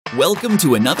Welcome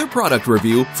to another product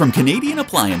review from Canadian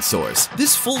Appliance Source.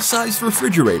 This full-size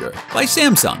refrigerator by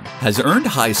Samsung has earned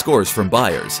high scores from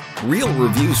buyers. Real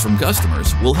reviews from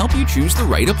customers will help you choose the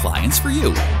right appliance for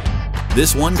you.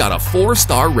 This one got a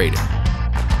 4-star rating.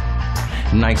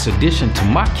 Nice addition to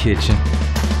my kitchen.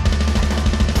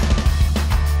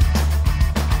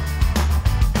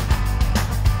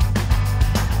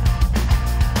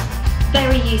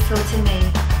 Very useful to me.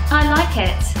 I like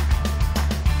it.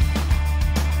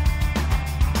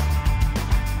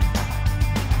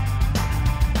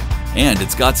 And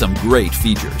it's got some great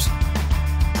features.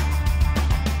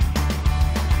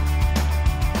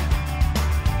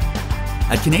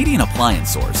 At Canadian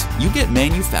Appliance Source, you get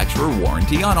manufacturer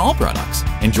warranty on all products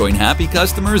and join happy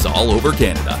customers all over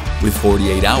Canada with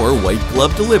 48-hour white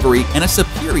glove delivery and a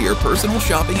superior personal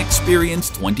shopping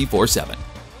experience 24/7.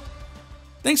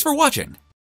 Thanks for watching.